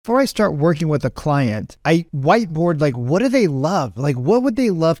Before I start working with a client, I whiteboard, like, what do they love? Like, what would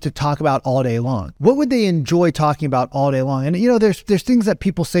they love to talk about all day long? What would they enjoy talking about all day long? And, there's things that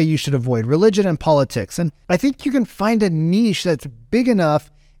people say you should avoid, religion and politics. And I think you can find a niche that's big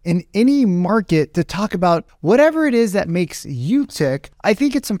enough in any market to talk about whatever it is that makes you tick. I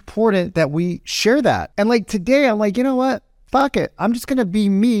think it's important that we share that. And like today, I'm like, you know what? Fuck it. I'm just going to be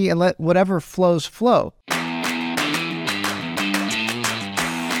me and let whatever flows flow.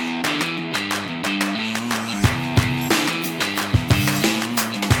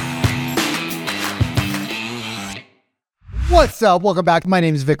 What's up? Welcome back. My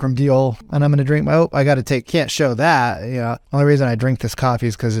name is Vikram Deol, and I'm going to drink can't show that. Only reason I drink this coffee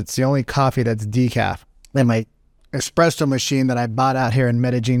is because it's the only coffee that's decaf. And my espresso machine that I bought out here in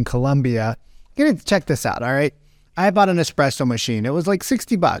Medellin, Colombia. You're going to check this out, all right? I bought an espresso machine. It was like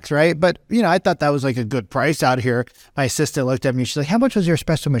 $60, right? But, I thought that was like a good price out here. My assistant looked at me. She's like, how much was your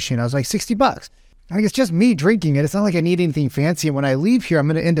espresso machine? I was like, $60. Like, it's just me drinking it. It's not like I need anything fancy. And when I leave here, I'm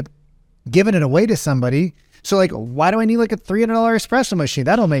going to end up giving it away to somebody. So like, why do I need like a $300 espresso machine?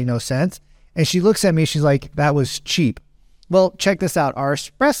 That don't make no sense. And she looks at me, she's like, that was cheap. Well, check this out. Our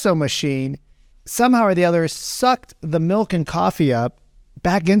espresso machine, somehow or the other, sucked the milk and coffee up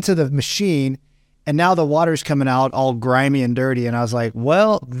back into the machine. And now the water's coming out all grimy and dirty. And I was like,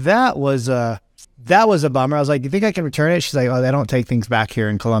 well, that was a bummer. I was like, do you think I can return it? She's like, oh, they don't take things back here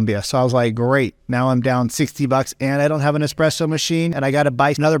in Colombia. So I was like, great. Now I'm down $60 and I don't have an espresso machine and I got to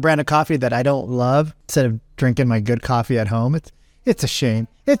buy another brand of coffee that I don't love instead of drinking my good coffee at home. It's a shame.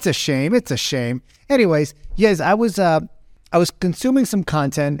 It's a shame. It's a shame. Anyways, yes, I was consuming some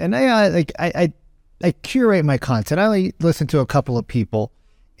content and I curate my content. I only listen to a couple of people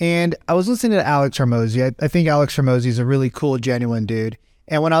and I was listening to Alex Hormozi. I think Alex Hormozi is a really cool, genuine dude.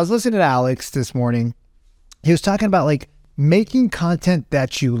 And when I was listening to Alex this morning, he was talking about like making content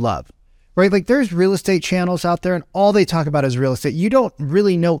that you love, right? Like there's real estate channels out there and all they talk about is real estate. You don't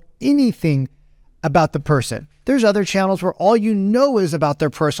really know anything about the person. There's other channels where all you know is about their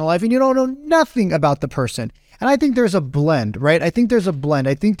personal life and you don't know nothing about the person. And I think there's a blend, right? I think there's a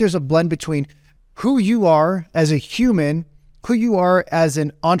blend between who you are as a human, who you are as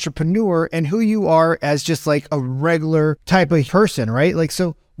an entrepreneur, and who you are as just like a regular type of person, right? Like,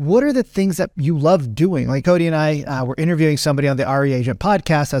 so what are the things that you love doing? Like Cody and I were interviewing somebody on the RE Agent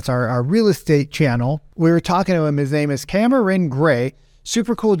podcast. That's our real estate channel. We were talking to him. His name is Cameron Gray.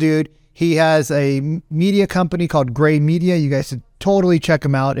 Super cool dude. He has a media company called Gray Media. You guys should totally check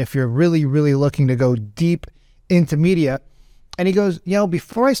him out if you're really, really looking to go deep into media. And he goes,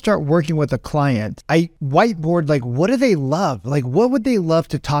 before I start working with a client, I whiteboard, like, what do they love? Like, what would they love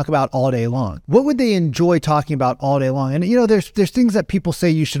to talk about all day long? What would they enjoy talking about all day long? And, there's things that people say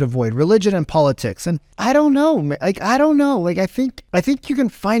you should avoid, religion and politics. And I don't know. Like, I think you can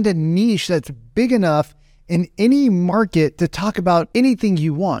find a niche that's big enough in any market to talk about anything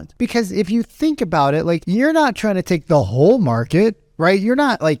you want. Because if you think about it, like, you're not trying to take the whole market, right? You're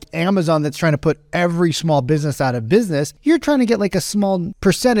not like Amazon that's trying to put every small business out of business. You're trying to get like a small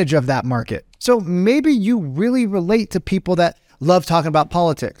percentage of that market. So maybe you really relate to people that love talking about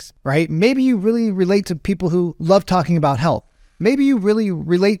politics, right? Maybe you really relate to people who love talking about health. Maybe you really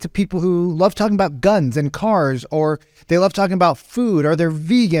relate to people who love talking about guns and cars, or they love talking about food, or they're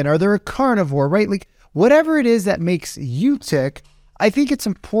vegan, or they're a carnivore, right? Like whatever it is that makes you tick, I think it's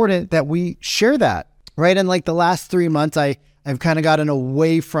important that we share that, right? And like the last 3 months, I've kind of gotten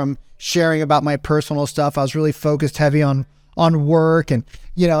away from sharing about my personal stuff. I was really focused heavy on work and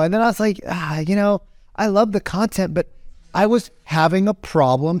then I was like, I love the content, but I was having a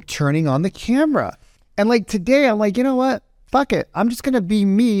problem turning on the camera. And like today, I'm like, you know what? Fuck it. I'm just going to be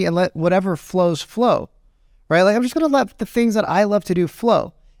me and let whatever flows flow, right? Like I'm just going to let the things that I love to do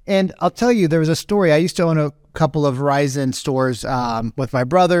flow. And I'll tell you, there was a story. I used to own a couple of Ryzen stores with my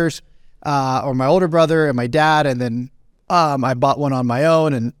brothers or my older brother and my dad. And then I bought one on my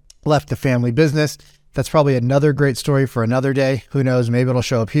own and left the family business. That's probably another great story for another day. Who knows? Maybe it'll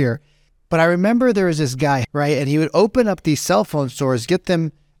show up here. But I remember there was this guy, right? And he would open up these cell phone stores, get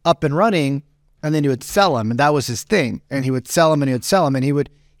them up and running, and then he would sell them. And that was his thing. And he would sell them and he would sell them. And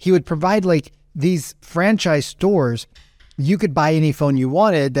he would provide like these franchise stores. You could buy any phone you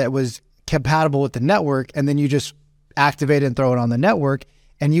wanted that was compatible with the network. And then you just activate it and throw it on the network.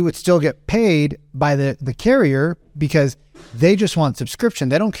 And you would still get paid by the carrier because they just want subscription.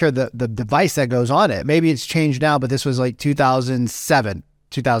 They don't care the device that goes on it. Maybe it's changed now, but this was like 2007,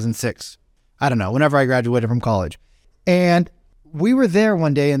 2006. I don't know, whenever I graduated from college. And we were there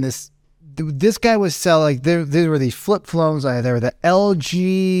one day and this guy was selling, there were these flip phones. There were the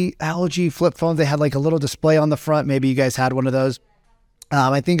LG flip phones. They had like a little display on the front. Maybe you guys had one of those.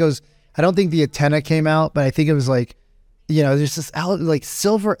 I think it was, I don't think the antenna came out, but I think it was like, there's this like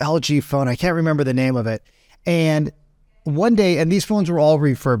silver LG phone. I can't remember the name of it. And one day, and these phones were all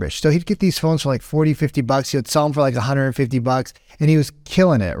refurbished. So he'd get these phones for like 40, 50 bucks. He would sell them for like 150 bucks and he was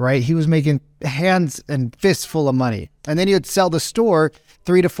killing it, right? He was making hands and fists full of money. And then he would sell the store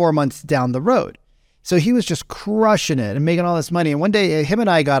 3 to 4 months down the road. So he was just crushing it and making all this money. And one day him and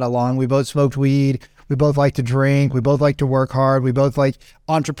I got along. We both smoked weed. We both like to drink. We both like to work hard. We both like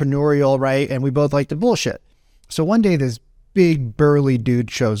entrepreneurial, right? And we both like to bullshit. So one day this big burly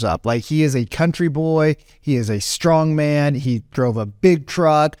dude shows up. Like, he is a country boy. He is a strong man. He drove a big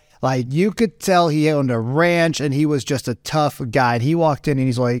truck. Like, you could tell he owned a ranch and he was just a tough guy. And he walked in and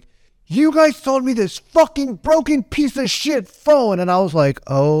he's like, "You guys sold me this fucking broken piece of shit phone." And I was like,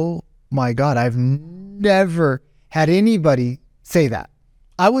 oh my God, I've never had anybody say that.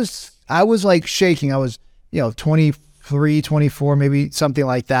 I was like shaking. I was, 23, 24, maybe something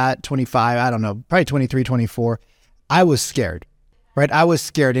like that. 25, I don't know, probably 23, 24. I was scared, right? I was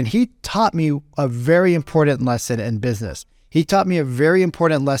scared. And he taught me a very important lesson in business. He taught me a very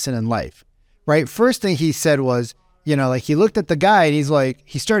important lesson in life, right? First thing he said was, like, he looked at the guy and he's like,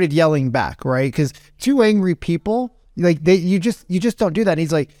 he started yelling back, right? Because two angry people, like, you just don't do that. And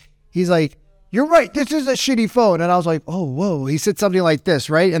he's like, "You're right. This is a shitty phone." And I was like, oh, whoa. He said something like this,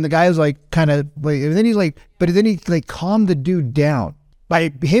 right? And the guy was like, kind of like, and then he's like, but then he like calmed the dude down.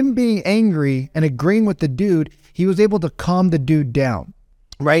 By him being angry and agreeing with the dude, he was able to calm the dude down,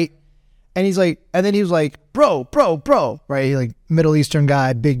 right? And he's like, and then he was like, bro, right? He like Middle Eastern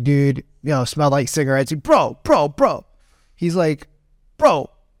guy, big dude, smelled like cigarettes. He, bro. He's like, bro,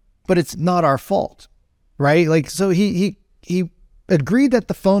 but it's not our fault, right? Like, so he agreed that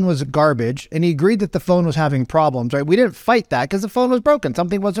the phone was garbage and he agreed that the phone was having problems, right? We didn't fight that because the phone was broken.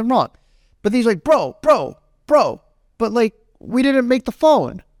 Something wasn't wrong. But he's like, bro, but like, we didn't make the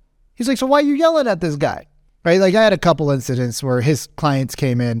phone. He's like, so why are you yelling at this guy? Right? Like, I had a couple incidents where his clients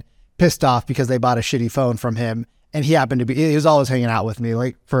came in pissed off because they bought a shitty phone from him. And he was always hanging out with me.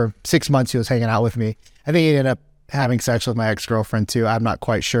 Like, for 6 months, he was hanging out with me. I think he ended up having sex with my ex-girlfriend too. I'm not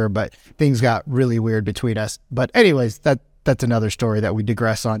quite sure, but things got really weird between us. But anyways, that's another story that we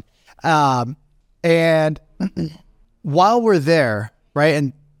digress on. And while we're there, right?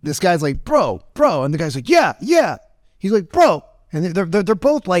 And this guy's like, bro. And the guy's like, yeah. He's like, bro. And they're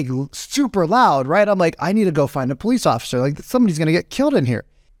both like super loud, right? I'm like, I need to go find a police officer. Like, somebody's going to get killed in here.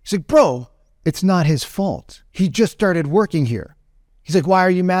 He's like, bro, it's not his fault. He just started working here. He's like, why are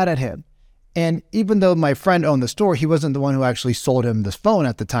you mad at him? And even though my friend owned the store, he wasn't the one who actually sold him this phone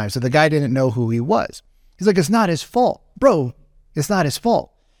at the time. So the guy didn't know who he was. He's like, it's not his fault. Bro, it's not his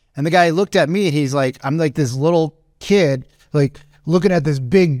fault. And the guy looked at me and he's like, I'm like this little kid, like looking at this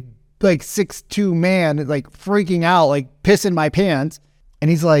big, like 6'2" man, like freaking out, like pissing my pants.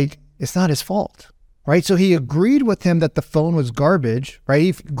 And he's like, it's not his fault. Right. So he agreed with him that the phone was garbage, right? He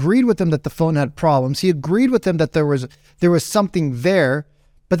agreed with him that the phone had problems. He agreed with him that there was something there,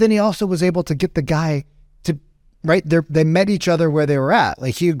 but then he also was able to get the guy to, right? They met each other where they were at.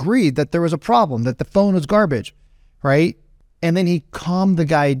 Like, he agreed that there was a problem, that the phone was garbage. Right. And then he calmed the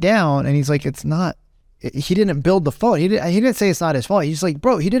guy down and he's like, it's not, he didn't build the phone. He didn't say it's not his fault. He's like,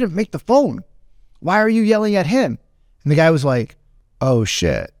 bro, he didn't make the phone. Why are you yelling at him? And the guy was like, oh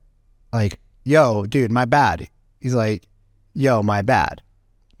shit. Like, yo, dude, my bad. He's like, yo, my bad.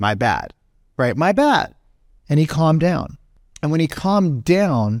 Right? My bad. And he calmed down. And when he calmed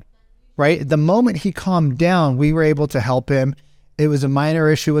down, right, the moment he calmed down, we were able to help him. It was a minor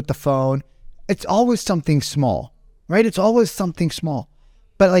issue with the phone. It's always something small, right? It's always something small.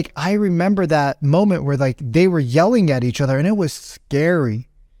 But like, I remember that moment where like they were yelling at each other and it was scary.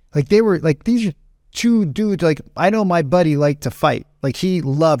 Like, they were like, these two dudes, like, I know my buddy liked to fight. Like, he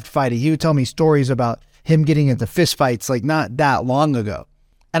loved fighting. He would tell me stories about him getting into fist fights like not that long ago.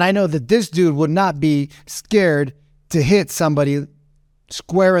 And I know that this dude would not be scared to hit somebody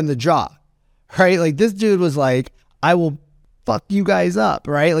square in the jaw, right? Like, this dude was like, I will fuck you guys up,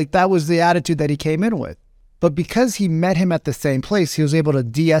 right? Like, that was the attitude that he came in with. But because he met him at the same place, he was able to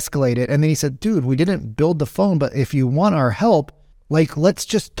de-escalate it. And then he said, dude, we didn't build the phone, but if you want our help, like, let's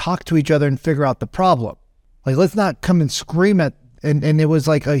just talk to each other and figure out the problem. Like, let's not come and scream at, and it was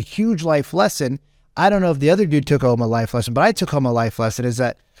like a huge life lesson. I don't know if the other dude took home a life lesson, but I took home a life lesson, is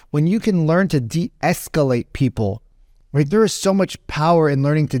that when you can learn to de-escalate people, right, there is so much power in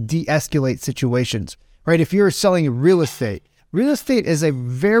learning to de-escalate situations, right? If you're selling real estate is a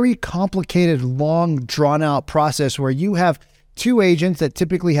very complicated, long, drawn-out process where you have two agents that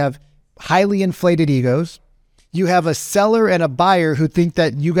typically have highly inflated egos. You have a seller and a buyer who think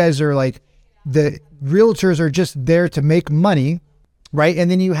that you guys are like, the realtors are just there to make money. right? And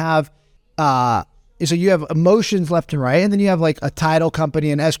then you have, so you have emotions left and right. And then you have like a title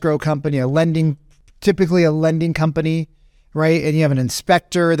company, an escrow company, typically a lending company, right? And you have an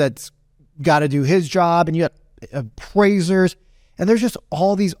inspector that's got to do his job, and you have appraisers. And there's just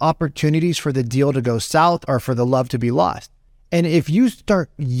all these opportunities for the deal to go south or for the love to be lost. And if you start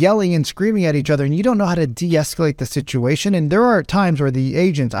yelling and screaming at each other and you don't know how to de-escalate the situation, and there are times where the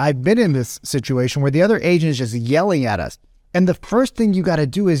agents, I've been in this situation where the other agent is just yelling at us. And the first thing you got to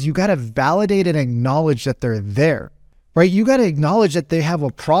do is you got to validate and acknowledge that they're there, right? You got to acknowledge that they have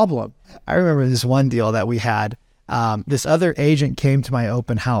a problem. I remember this one deal that we had. This other agent came to my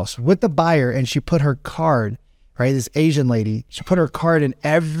open house with the buyer, and she put her card, right? This Asian lady, she put her card in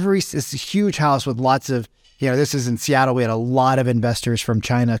it's a huge house with lots of, this is in Seattle. We had a lot of investors from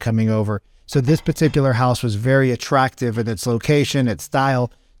China coming over. So this particular house was very attractive in its location, its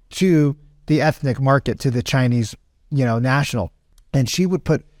style to the ethnic market, to the Chinese, national. And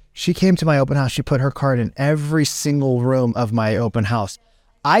she came to my open house. She put her card in every single room of my open house.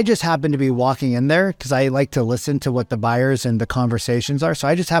 I just happened to be walking in there because I like to listen to what the buyers and the conversations are. So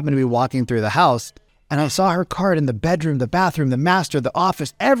I just happened to be walking through the house, and I saw her card in the bedroom, the bathroom, the master, the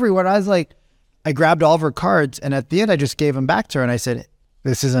office, everywhere. I was like, I grabbed all of her cards, and at the end, I just gave them back to her, and I said,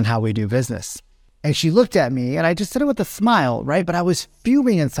 "This isn't how we do business." And she looked at me, and I just said it with a smile, right? But I was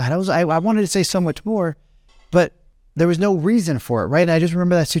fuming inside. I wanted to say so much more, but there was no reason for it, right? And I just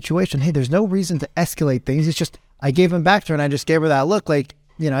remember that situation. Hey, there's no reason to escalate things. It's just, I gave them back to her, and I just gave her that look like,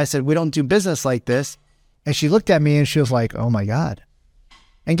 I said, "We don't do business like this." And she looked at me, and she was like, "Oh my God."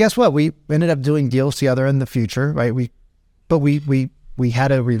 And guess what? We ended up doing deals together in the future, right? We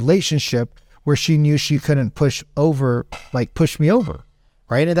had a relationship where she knew she couldn't push me over,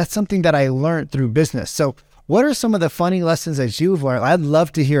 right? And that's something that I learned through business. So what are some of the funny lessons that you've learned? I'd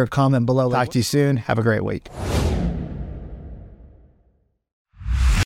love to hear a comment below. Talk to you soon. Have a great week.